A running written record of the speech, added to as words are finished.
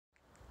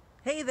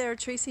Hey there,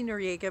 Tracy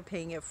Noriega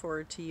paying it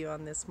forward to you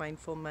on this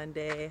Mindful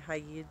Monday. How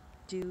you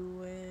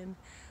doing?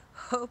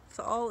 Hope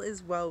all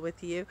is well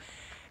with you.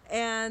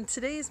 And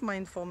today's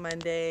Mindful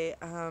Monday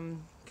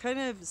kind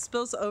of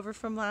spills over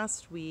from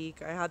last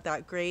week. I had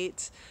that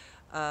great,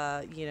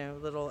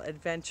 little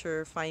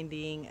adventure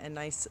finding a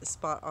nice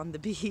spot on the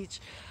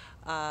beach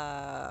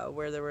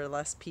where there were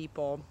less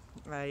people.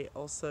 I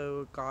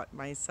also got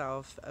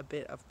myself a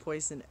bit of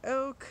poison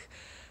oak.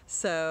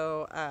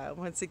 So,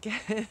 once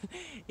again,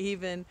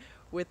 even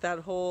with that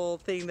whole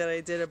thing that I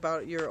did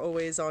about you're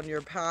always on your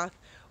path,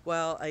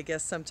 well, I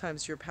guess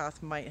sometimes your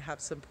path might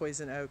have some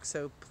poison oak.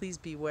 So, please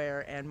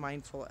beware and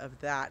mindful of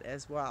that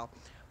as well.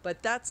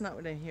 But that's not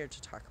what I'm here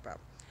to talk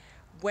about.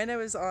 When I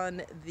was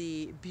on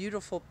the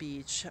beautiful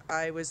beach,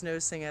 I was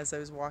noticing as I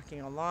was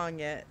walking along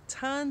it,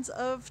 tons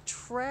of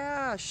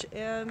trash.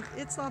 And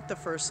it's not the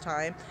first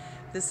time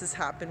this has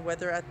happened,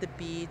 whether at the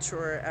beach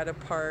or at a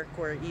park,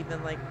 or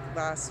even like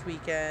last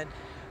weekend.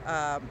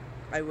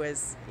 I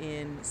was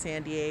in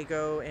San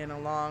Diego and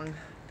along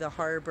the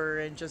harbor,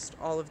 and just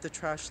all of the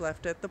trash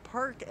left at the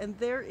park, and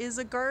there is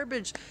a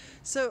garbage.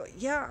 So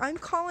yeah, I'm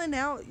calling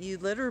out you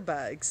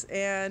litterbugs,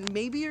 and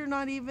maybe you're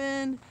not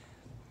even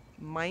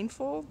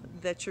mindful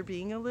that you're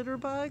being a litter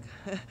bug.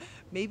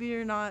 Maybe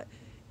you're not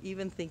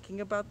even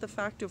thinking about the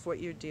fact of what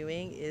you're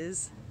doing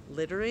is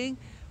littering.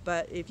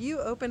 But if you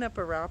open up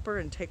a wrapper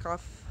and take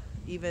off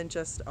even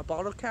just a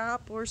bottle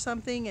cap or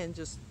something and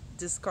just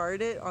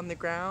discard it on the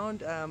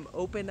ground,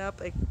 open up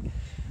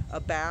a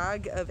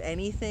bag of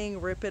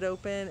anything, rip it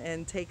open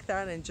and take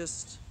that and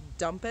just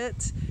dump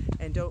it,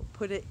 and don't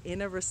put it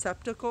in a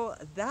receptacle,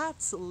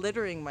 that's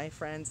littering, my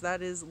friends.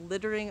 That is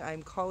littering.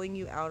 I'm calling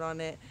you out on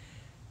it.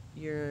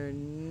 You're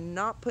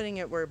not putting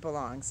it where it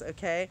belongs,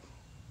 okay?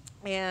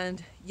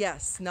 And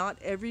yes, not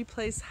every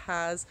place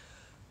has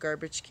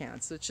garbage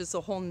cans, which is a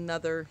whole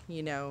nother,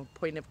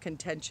 point of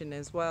contention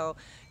as well,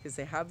 because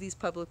they have these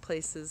public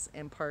places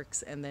and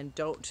parks and then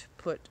don't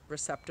put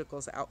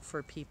receptacles out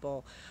for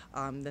people.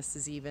 This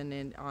is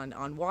even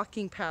on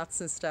walking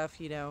paths and stuff,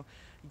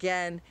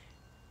 again,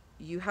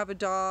 you have a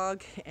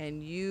dog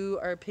and you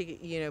are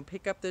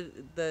pick up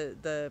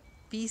the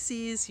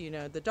feces,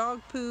 the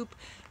dog poop.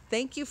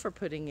 Thank you for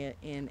putting it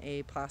in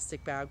a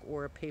plastic bag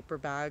or a paper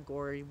bag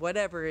or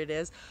whatever it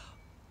is.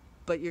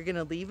 But you're going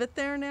to leave it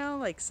there now?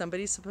 Like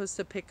somebody's supposed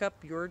to pick up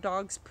your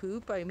dog's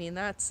poop? I mean,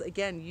 that's,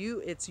 again,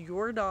 it's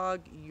your dog,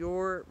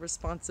 your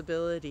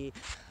responsibility.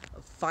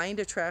 Find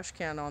a trash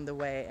can on the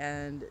way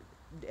and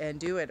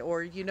do it.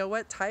 Or you know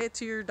what? Tie it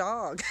to your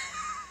dog.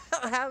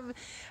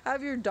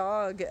 have your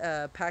dog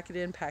pack it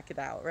in, pack it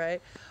out,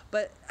 right?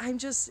 But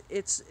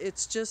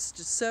it's just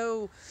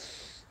so,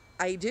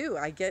 I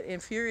get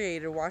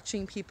infuriated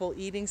watching people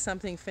eating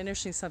something,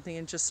 finishing something,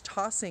 and just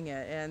tossing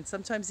it, and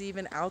sometimes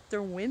even out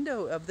their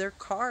window of their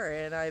car.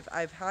 And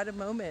I've had a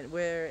moment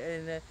where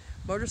in a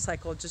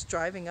motorcycle, just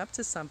driving up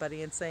to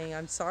somebody and saying,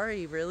 "I'm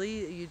sorry,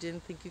 really? You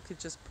didn't think you could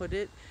just put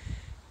it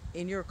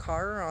in your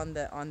car or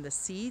on the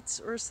seats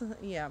or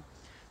something?" Yeah.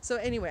 So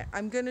anyway,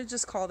 I'm gonna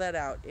just call that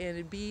out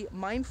and be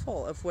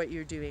mindful of what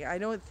you're doing. I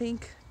don't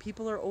think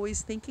people are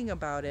always thinking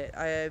about it.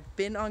 I've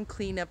been on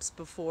cleanups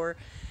before,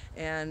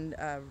 and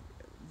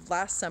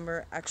last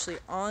summer actually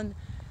on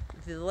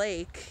the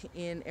lake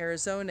in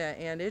Arizona,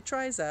 and it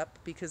dries up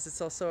because it's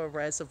also a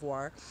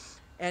reservoir.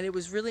 And it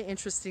was really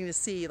interesting to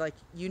see, like,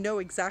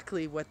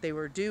 exactly what they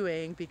were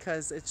doing,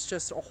 because it's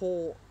just a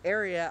whole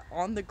area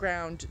on the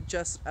ground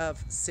just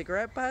of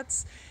cigarette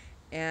butts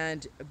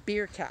and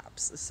beer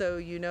caps.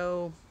 So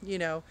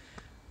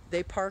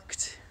they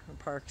parked.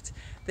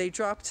 They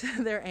dropped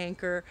their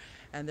anchor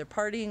and they're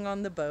partying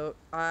on the boat.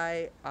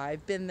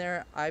 I've been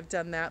there. I've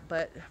done that.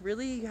 But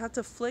really, you have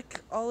to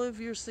flick all of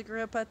your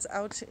cigarette butts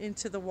out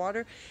into the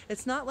water.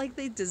 It's not like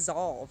they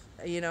dissolve,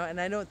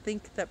 and I don't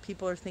think that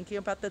people are thinking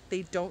about that.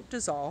 They don't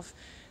dissolve.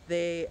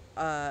 They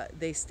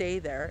stay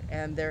there,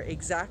 and they're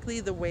exactly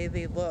the way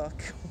they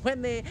look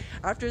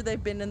after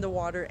they've been in the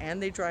water,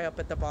 and they dry up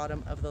at the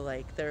bottom of the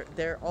lake.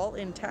 They're all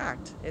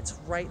intact. It's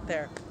right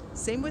there.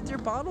 Same with your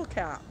bottle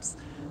caps.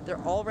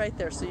 They're all right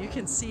there, so you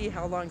can see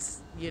how long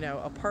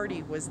a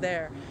party was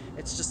there.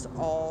 It's just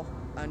all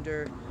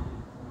under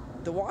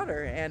the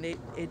water, and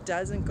it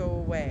doesn't go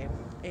away.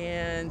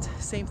 And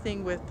same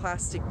thing with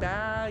plastic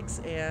bags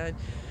and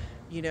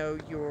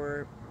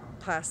your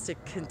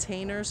plastic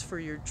containers for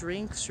your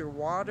drinks, your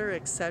water,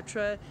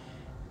 etc.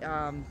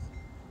 I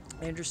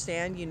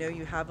understand,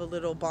 you have a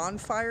little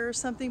bonfire or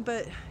something,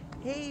 but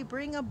hey,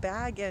 bring a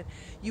bag. And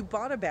you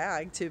bought a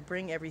bag to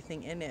bring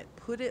everything in it.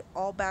 Put it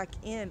all back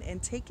in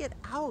and take it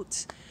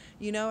out.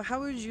 How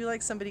would you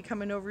like somebody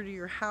coming over to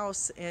your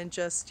house and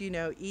just,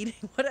 eating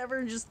whatever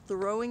and just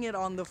throwing it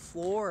on the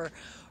floor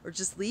or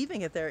just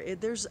leaving it there?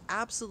 There's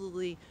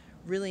absolutely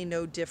really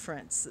no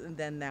difference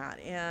than that.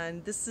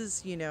 And this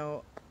is,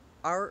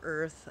 our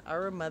earth,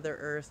 our Mother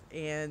Earth,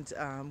 and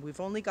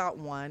we've only got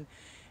one.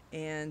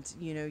 And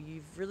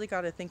you've really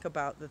got to think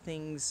about the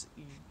things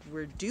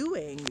we're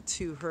doing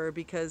to her,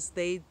 because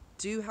they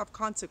do have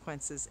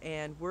consequences,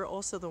 and we're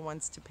also the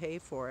ones to pay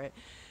for it.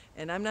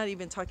 And I'm not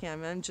even talking,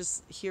 I'm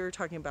just here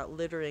talking about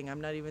littering.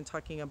 I'm not even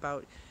talking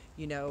about,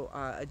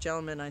 a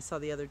gentleman I saw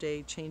the other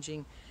day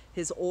changing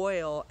his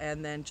oil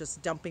and then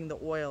just dumping the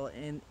oil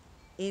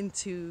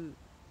into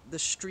the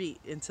street,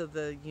 into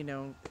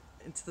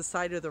the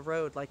side of the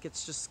road. Like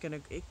it's just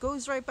it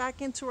goes right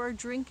back into our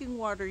drinking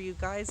water, you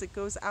guys. It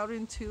goes out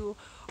into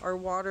our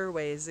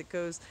waterways. It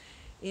goes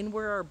in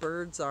where our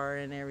birds are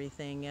and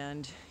everything.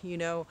 And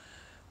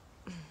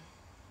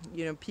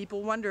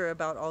people wonder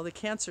about all the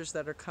cancers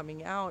that are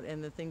coming out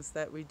and the things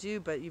that we do,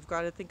 but you've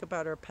got to think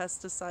about our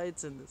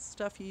pesticides and the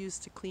stuff you use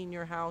to clean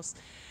your house.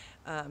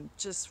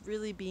 Just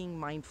really being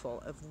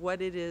mindful of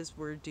what it is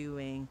we're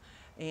doing.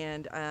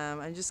 And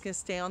I'm just going to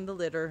stay on the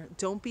litter.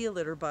 Don't be a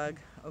litter bug,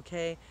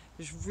 okay?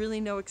 There's really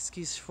no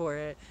excuse for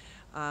it.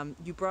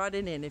 You brought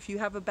it in. If you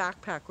have a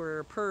backpack or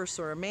a purse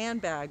or a man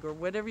bag or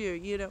whatever,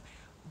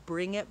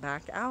 bring it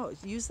back out.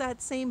 Use that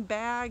same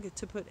bag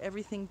to put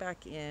everything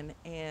back in,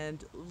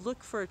 and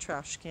look for a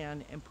trash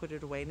can and put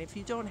it away. And if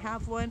you don't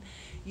have one,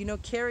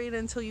 carry it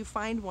until you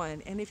find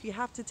one. And if you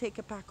have to take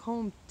it back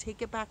home,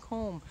 take it back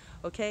home,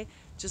 okay?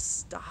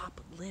 Just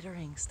stop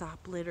littering,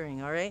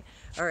 all right?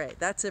 All right,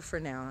 that's it for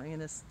now. I'm going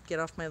to get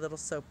off my little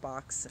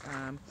soapbox,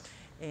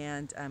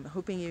 and I'm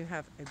hoping you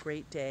have a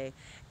great day.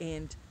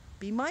 And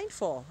be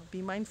mindful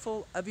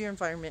of your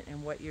environment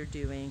and what you're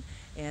doing,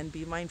 and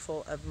be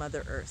mindful of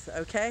Mother Earth,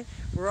 okay?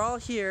 We're all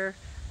here,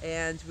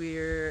 and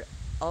we're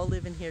all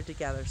living here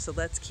together, so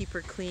let's keep her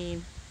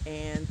clean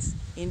and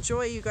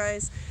enjoy, you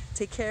guys.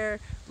 Take care,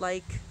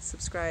 like,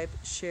 subscribe,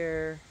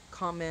 share,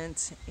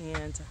 comment,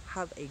 and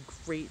have a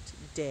great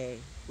day.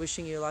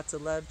 Wishing you lots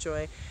of love,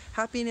 joy,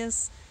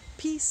 happiness,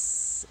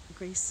 peace,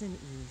 grace, and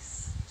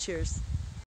ease. Cheers.